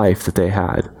lose the life that they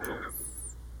had.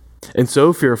 And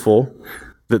so fearful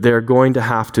that they're going to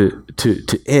have to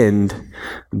end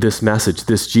this message,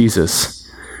 this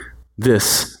Jesus,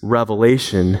 this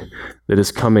revelation that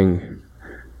is coming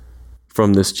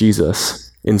from this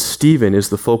Jesus. And Stephen is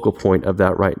the focal point of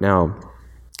that right now.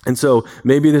 And so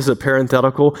maybe this is a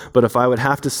parenthetical, but if I would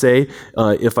have to say,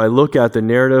 if I look at the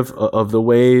narrative of the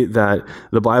way that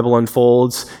the Bible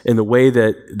unfolds and the way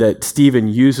that Stephen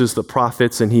uses the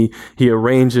prophets and he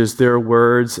arranges their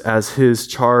words as his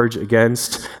charge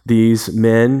against these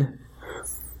men,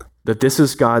 that this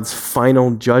is God's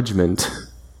final judgment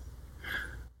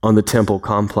on the temple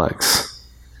complex.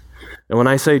 And when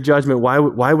I say judgment, why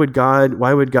would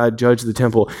God judge the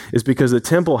temple? Is because the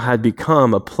temple had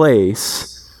become a place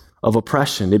of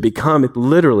oppression. It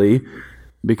literally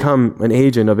become an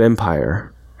agent of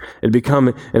empire. It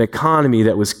become an economy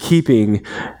that was keeping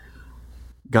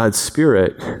God's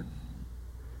Spirit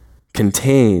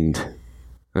contained.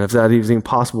 And if that is even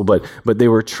possible, but they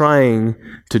were trying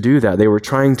to do that. They were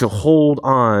trying to hold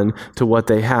on to what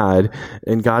they had,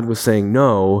 and God was saying,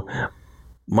 no,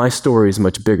 my story is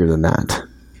much bigger than that.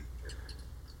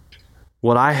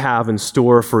 What I have in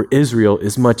store for Israel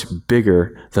is much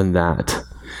bigger than that.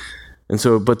 And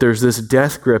so, but there's this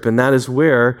death grip, and that is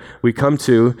where we come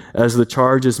to as the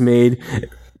charge is made,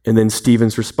 and then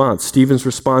Stephen's response. Stephen's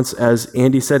response, as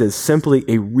Andy said, is simply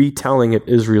a retelling of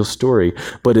Israel's story,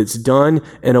 but it's done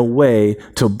in a way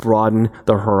to broaden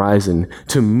the horizon,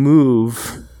 to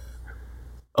move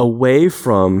away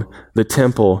from the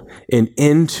temple and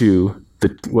into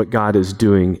what God is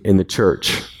doing in the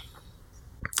church.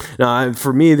 Now,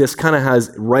 for me, this kind of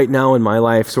has, right now in my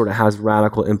life, sort of has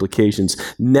radical implications.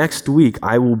 Next week,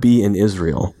 I will be in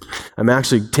Israel. I'm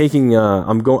actually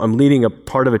I'm leading a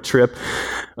part of a trip.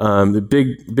 The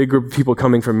big group of people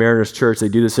coming from Mariners Church, they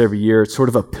do this every year. It's sort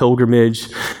of a pilgrimage.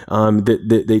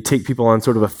 They take people on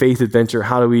sort of a faith adventure.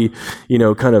 How do we,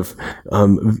 kind of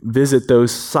visit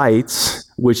those sites,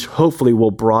 which hopefully will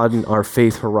broaden our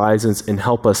faith horizons and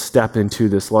help us step into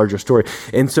this larger story.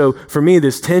 And so for me,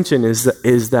 this tension is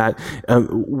that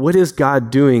what is God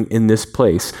doing in this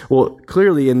place? Well,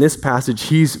 clearly in this passage,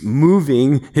 he's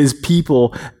moving his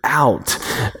people out.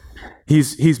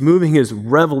 He's moving his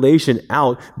revelation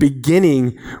out,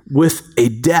 beginning with a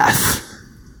death.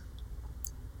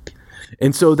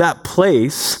 And so that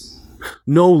place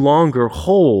no longer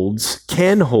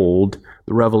can hold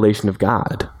the revelation of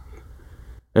God.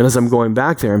 And as I'm going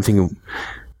back there, I'm thinking,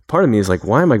 part of me is like,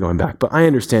 why am I going back? But I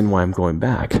understand why I'm going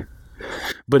back.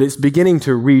 But it's beginning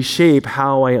to reshape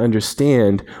how I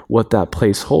understand what that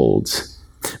place holds.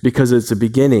 Because it's a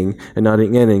beginning and not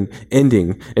an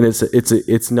ending. And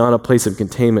it's not a place of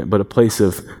containment, but a place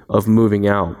of moving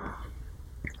out.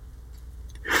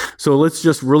 So let's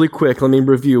just really quick, let me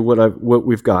review what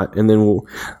we've got, and then we'll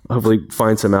hopefully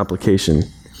find some application.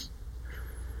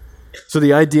 So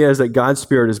the idea is that God's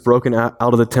Spirit is broken out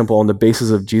of the temple on the basis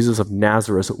of Jesus of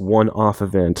Nazareth's one-off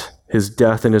event, his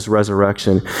death and his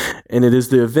resurrection. And it is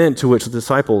the event to which the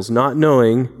disciples, now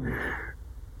known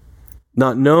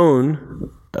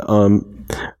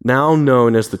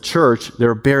as the church,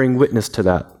 they're bearing witness to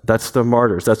that. That's the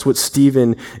martyrs. That's what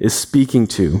Stephen is speaking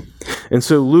to. And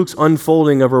so Luke's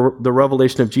unfolding of the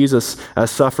revelation of Jesus as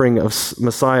suffering of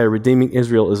Messiah, redeeming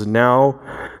Israel, is now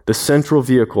the central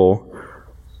vehicle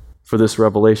for this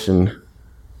revelation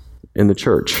in the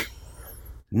church,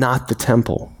 not the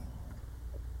temple.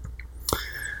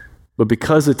 But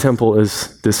because the temple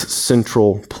is this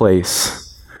central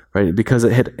place, right? Because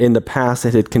in the past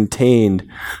it had contained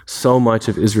so much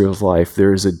of Israel's life,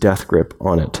 there is a death grip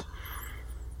on it.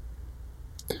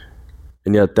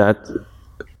 And yet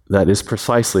that is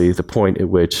precisely the point at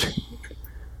which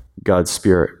God's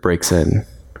Spirit breaks in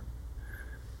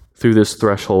through this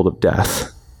threshold of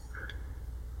death.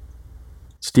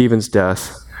 Stephen's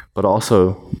death, but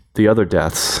also the other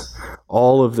deaths,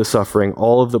 all of the suffering,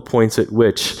 all of the points at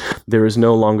which there is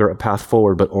no longer a path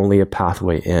forward, but only a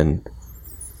pathway in.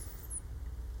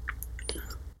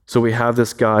 So we have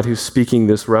this God who's speaking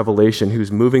this revelation,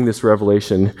 who's moving this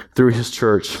revelation through his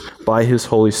church by his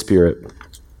Holy Spirit,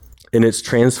 and it's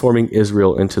transforming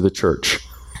Israel into the church.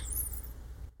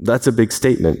 That's a big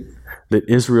statement, that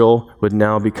Israel would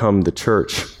now become the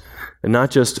church. And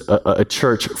not just a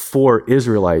church for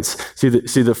Israelites. See,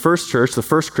 the first church, the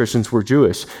first Christians were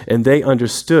Jewish, and they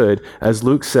understood, as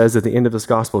Luke says at the end of this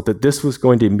gospel, that this was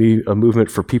going to be a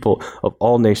movement for people of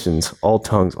all nations, all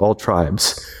tongues, all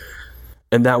tribes.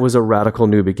 And that was a radical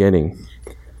new beginning.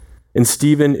 And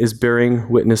Stephen is bearing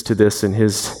witness to this in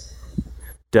his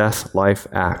death, life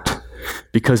act,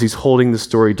 because he's holding the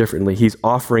story differently. He's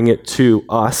offering it to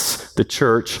us, the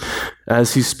church,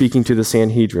 as he's speaking to the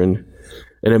Sanhedrin,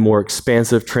 in a more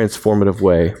expansive, transformative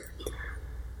way.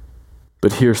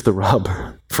 But here's the rub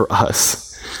for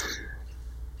us.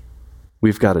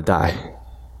 We've got to die.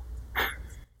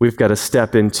 We've got to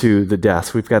step into the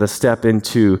death. We've got to step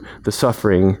into the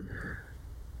suffering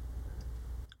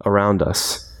around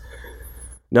us.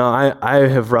 Now, I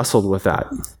have wrestled with that,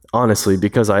 honestly,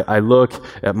 because I look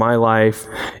at my life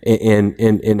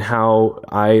in how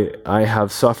I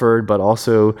have suffered, but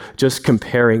also just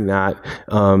comparing that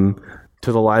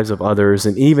to the lives of others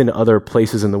and even other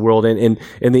places in the world. And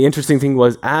the interesting thing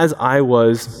was, as I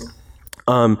was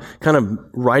kind of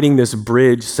writing this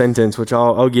bridge sentence, which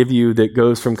I'll give you, that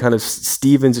goes from kind of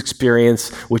Stephen's experience,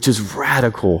 which is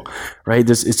radical, right?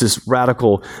 It's this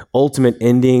radical ultimate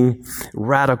ending,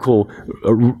 radical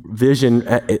vision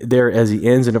there as he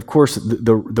ends, and of course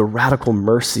the radical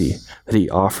mercy that he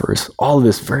offers. All of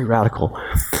this very radical.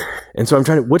 And so I'm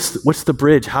trying to, what's the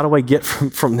bridge? How do I get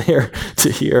from there to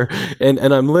here? And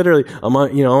I'm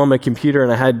on my computer,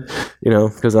 and I had,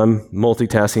 because I'm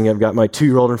multitasking, I've got my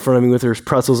 2-year-old in front of me with her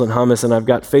pretzels and hummus, and I've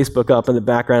got Facebook up in the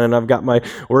background, and I've got my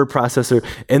word processor,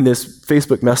 and this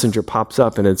Facebook Messenger pops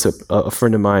up, and it's a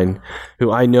friend of mine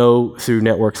who I know through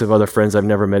networks of other friends. I've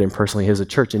never met him personally. He has a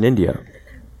church in India.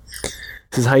 He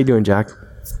says, "How you doing, Jack?"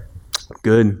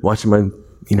 "Good. Watching my,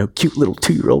 cute little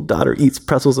 2-year-old daughter eats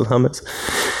pretzels and hummus."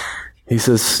 He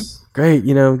says, "Great,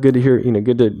 good to hear,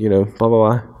 good to, blah,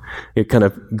 blah, blah." It kind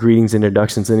of greetings,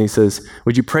 introductions. And he says,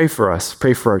 "Would you pray for us?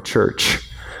 Pray for our church.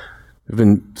 There have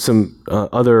been some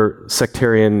other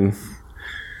sectarian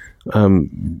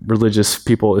religious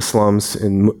people, Islams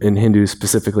and Hindus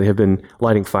specifically, have been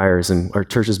lighting fires, and our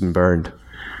church has been burned.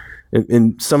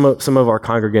 And some of our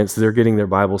congregants, they're getting their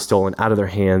Bibles stolen out of their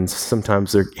hands.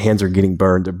 Sometimes their hands are getting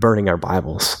burned. They're burning our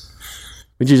Bibles.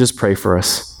 Would you just pray for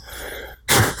us?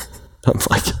 I'm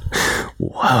like,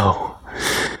 whoa.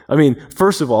 I mean,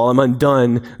 first of all, I'm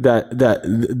undone that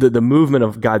the movement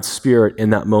of God's Spirit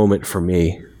in that moment for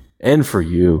me and for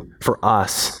you, for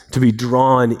us, to be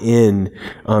drawn in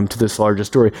to this larger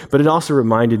story. But it also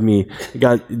reminded me,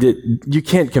 God, that you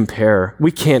can't compare.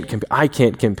 I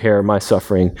can't compare my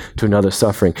suffering to another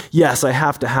suffering. Yes, I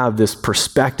have to have this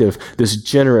perspective, this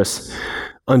generous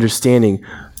understanding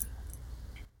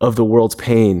of the world's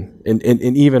pain and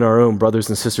even our own brothers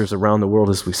and sisters around the world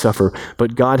as we suffer.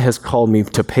 But God has called me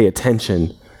to pay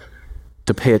attention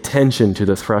to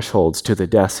the thresholds, to the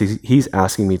deaths he's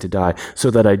asking me to die, so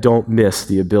that I don't miss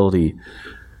the ability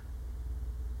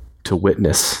to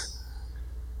witness,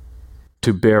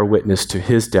 to bear witness to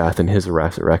his death and his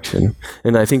resurrection.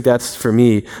 And I think that's, for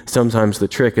me, sometimes the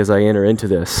trick as I enter into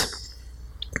this.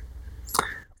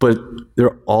 But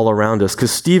they're all around us,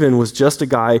 because Stephen was just a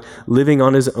guy living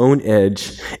on his own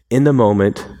edge in the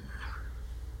moment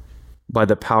by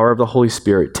the power of the Holy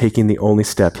Spirit, taking the only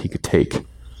step he could take.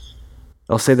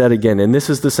 I'll say that again, and this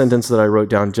is the sentence that I wrote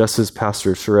down just as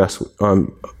Pastor Suresh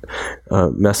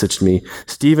messaged me.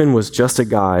 Stephen was just a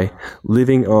guy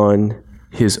living on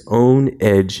his own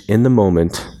edge in the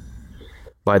moment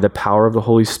by the power of the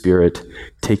Holy Spirit,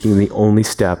 taking the only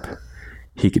step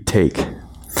he could take.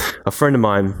 A friend of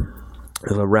mine,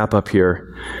 as I wrap up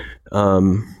here,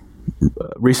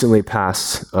 recently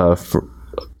passed for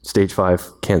stage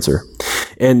 5 cancer.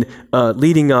 And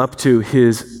leading up to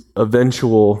his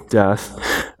eventual death,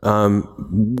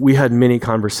 we had many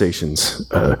conversations,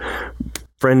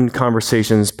 friend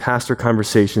conversations, pastor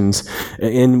conversations.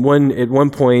 And at one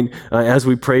point, as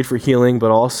we prayed for healing,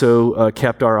 but also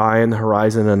kept our eye on the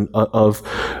horizon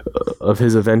of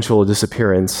his eventual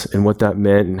disappearance and what that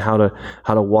meant, and how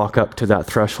to walk up to that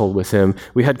threshold with him,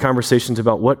 we had conversations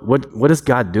about what is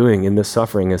God doing in this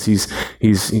suffering as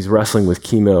he's wrestling with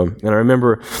chemo. And I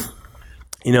remember,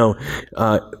 he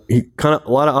kind of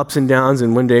a lot of ups and downs.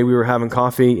 And one day we were having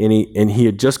coffee, and he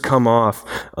had just come off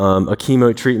a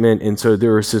chemo treatment, and so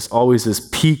there was always this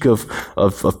peak of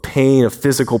pain, of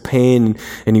physical pain,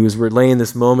 and he was relaying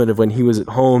this moment of when he was at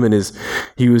home and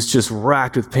he was just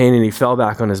racked with pain, and he fell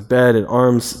back on his bed and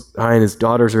arms high, and his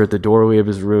daughters are at the doorway of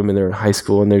his room, and they're in high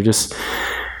school, and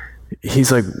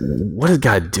he's like, what is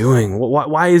God doing?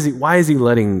 Why is he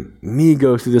letting me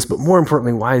go through this? But more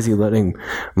importantly, why is he letting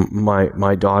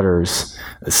my daughters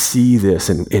see this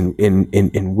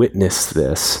and witness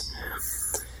this?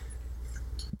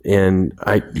 And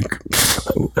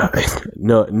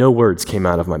no words came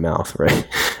out of my mouth, right?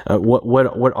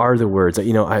 What are the words?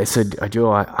 I said,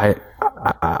 Joe,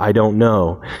 I don't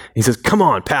know. He says, come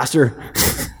on, Pastor.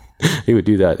 He would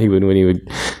do that.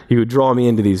 He would draw me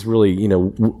into these really,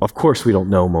 of course we don't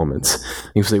know moments.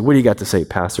 He would say, what do you got to say,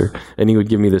 Pastor? And he would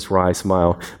give me this wry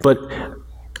smile. But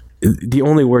the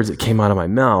only words that came out of my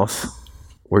mouth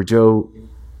were, Joe,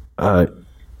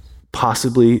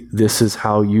 possibly this is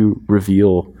how you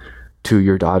reveal to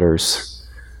your daughters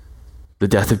the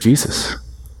death of Jesus.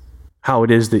 How it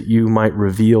is that you might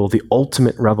reveal the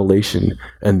ultimate revelation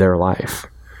in their life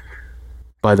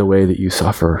by the way that you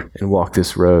suffer and walk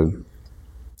this road.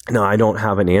 Now, I don't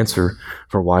have an answer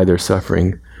for why they're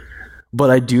suffering, but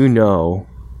I do know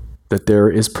that there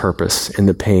is purpose in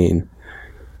the pain,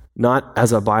 not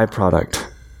as a byproduct,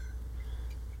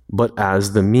 but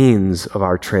as the means of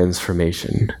our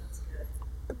transformation.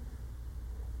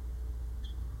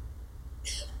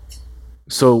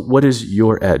 So, what is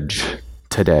your edge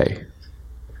today?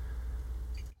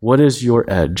 What is your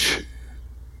edge?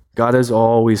 God is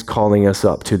always calling us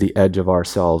up to the edge of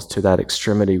ourselves, to that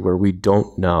extremity where we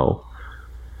don't know,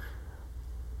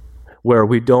 where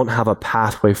we don't have a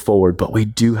pathway forward, but we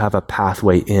do have a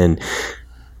pathway in.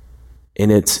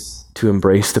 And it's to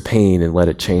embrace the pain and let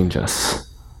it change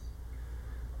us,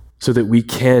 so that we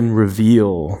can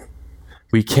reveal,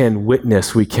 we can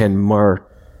witness, we can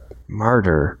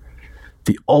martyr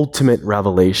the ultimate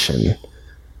revelation.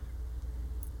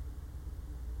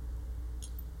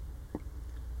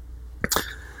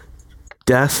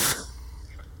 Death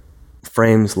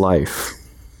frames life,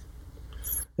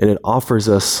 and it offers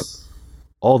us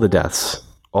all the deaths,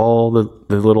 all the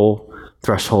little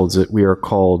thresholds that we are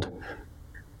called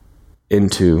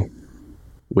into,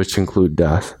 which include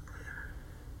death.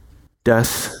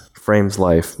 Death frames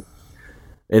life,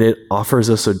 and it offers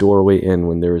us a doorway in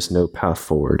when there is no path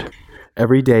forward.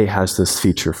 Every day has this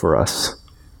feature for us.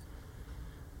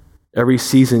 Every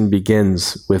season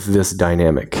begins with this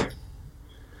dynamic.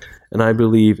 And I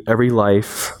believe every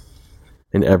life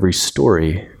and every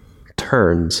story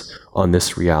turns on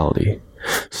this reality.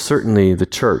 Certainly, the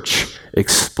church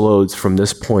explodes from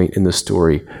this point in the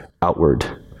story outward.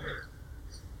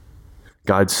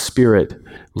 God's Spirit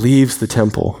leaves the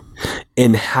temple,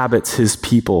 inhabits his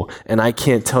people, and I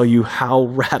can't tell you how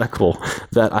radical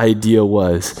that idea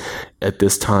was at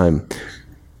this time.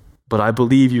 But I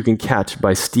believe you can catch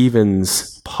by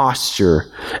Stephen's posture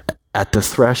at the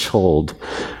threshold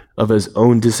of his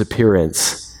own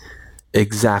disappearance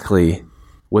exactly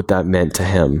what that meant to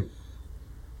him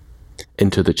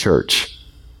and to the church.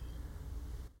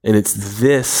 And it's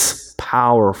this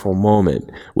powerful moment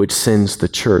which sends the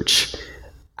church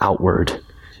outward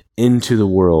into the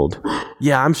world.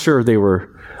 Yeah, I'm sure they were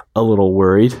a little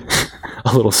worried,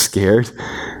 a little scared,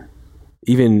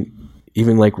 even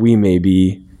like we may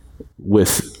be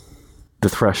with the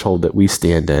threshold that we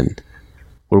stand in,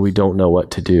 where we don't know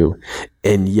what to do.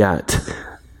 And yet,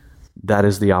 that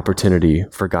is the opportunity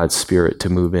for God's Spirit to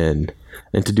move in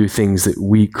and to do things that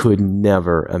we could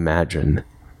never imagine.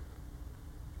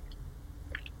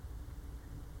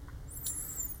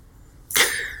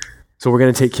 So we're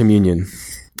going to take communion.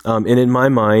 And in my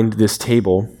mind, this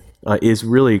table is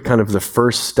really kind of the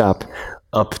first step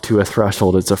up to a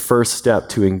threshold. It's a first step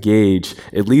to engage,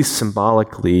 at least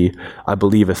symbolically, I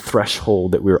believe, a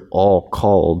threshold that we're all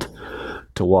called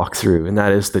to walk through, and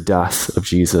that is the death of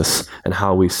Jesus and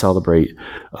how we celebrate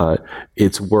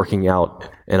its working out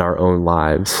in our own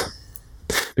lives.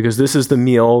 Because this is the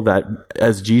meal that,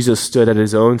 as Jesus stood at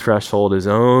his own threshold, his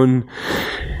own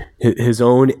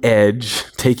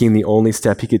edge, taking the only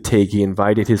step he could take, he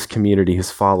invited his community,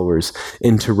 his followers,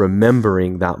 into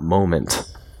remembering that moment.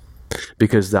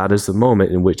 Because that is the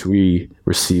moment in which we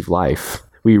receive life.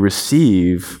 We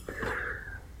receive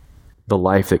the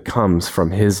life that comes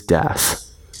from his death.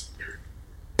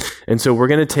 And so we're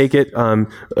going to take it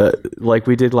like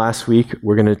we did last week.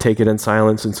 We're going to take it in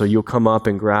silence. And so you'll come up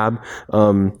and grab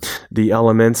the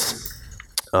elements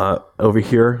over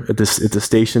here at the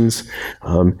stations.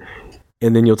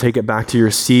 And then you'll take it back to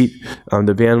your seat.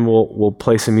 The band will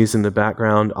play some music in the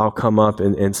background. I'll come up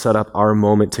and set up our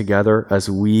moment together as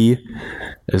we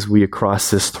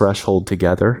cross this threshold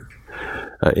together.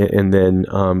 And then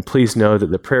please know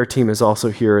that the prayer team is also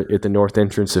here at the north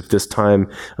entrance if this time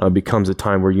becomes a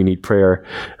time where you need prayer.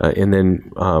 And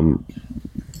then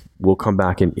we'll come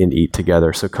back and eat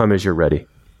together. So come as you're ready.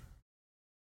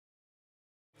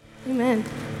 Amen.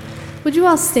 Would you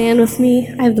all stand with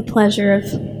me? I have the pleasure of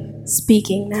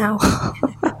speaking now.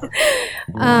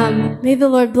 May the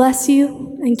Lord bless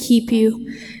you and keep you.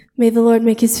 May the Lord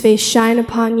make his face shine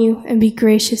upon you and be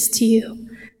gracious to you.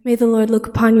 May the Lord look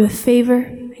upon you with favor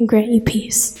and grant you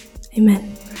peace.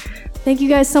 Amen. Thank you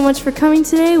guys so much for coming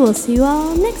today. We'll see you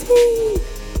all next week.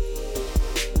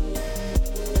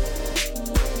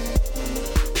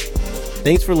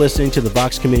 Thanks for listening to the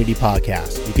Vox Community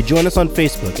Podcast. You can join us on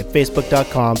Facebook at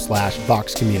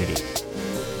facebook.com/Vox Community.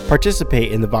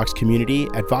 Participate in the Vox community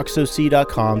at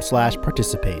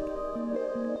voxoc.com/participate.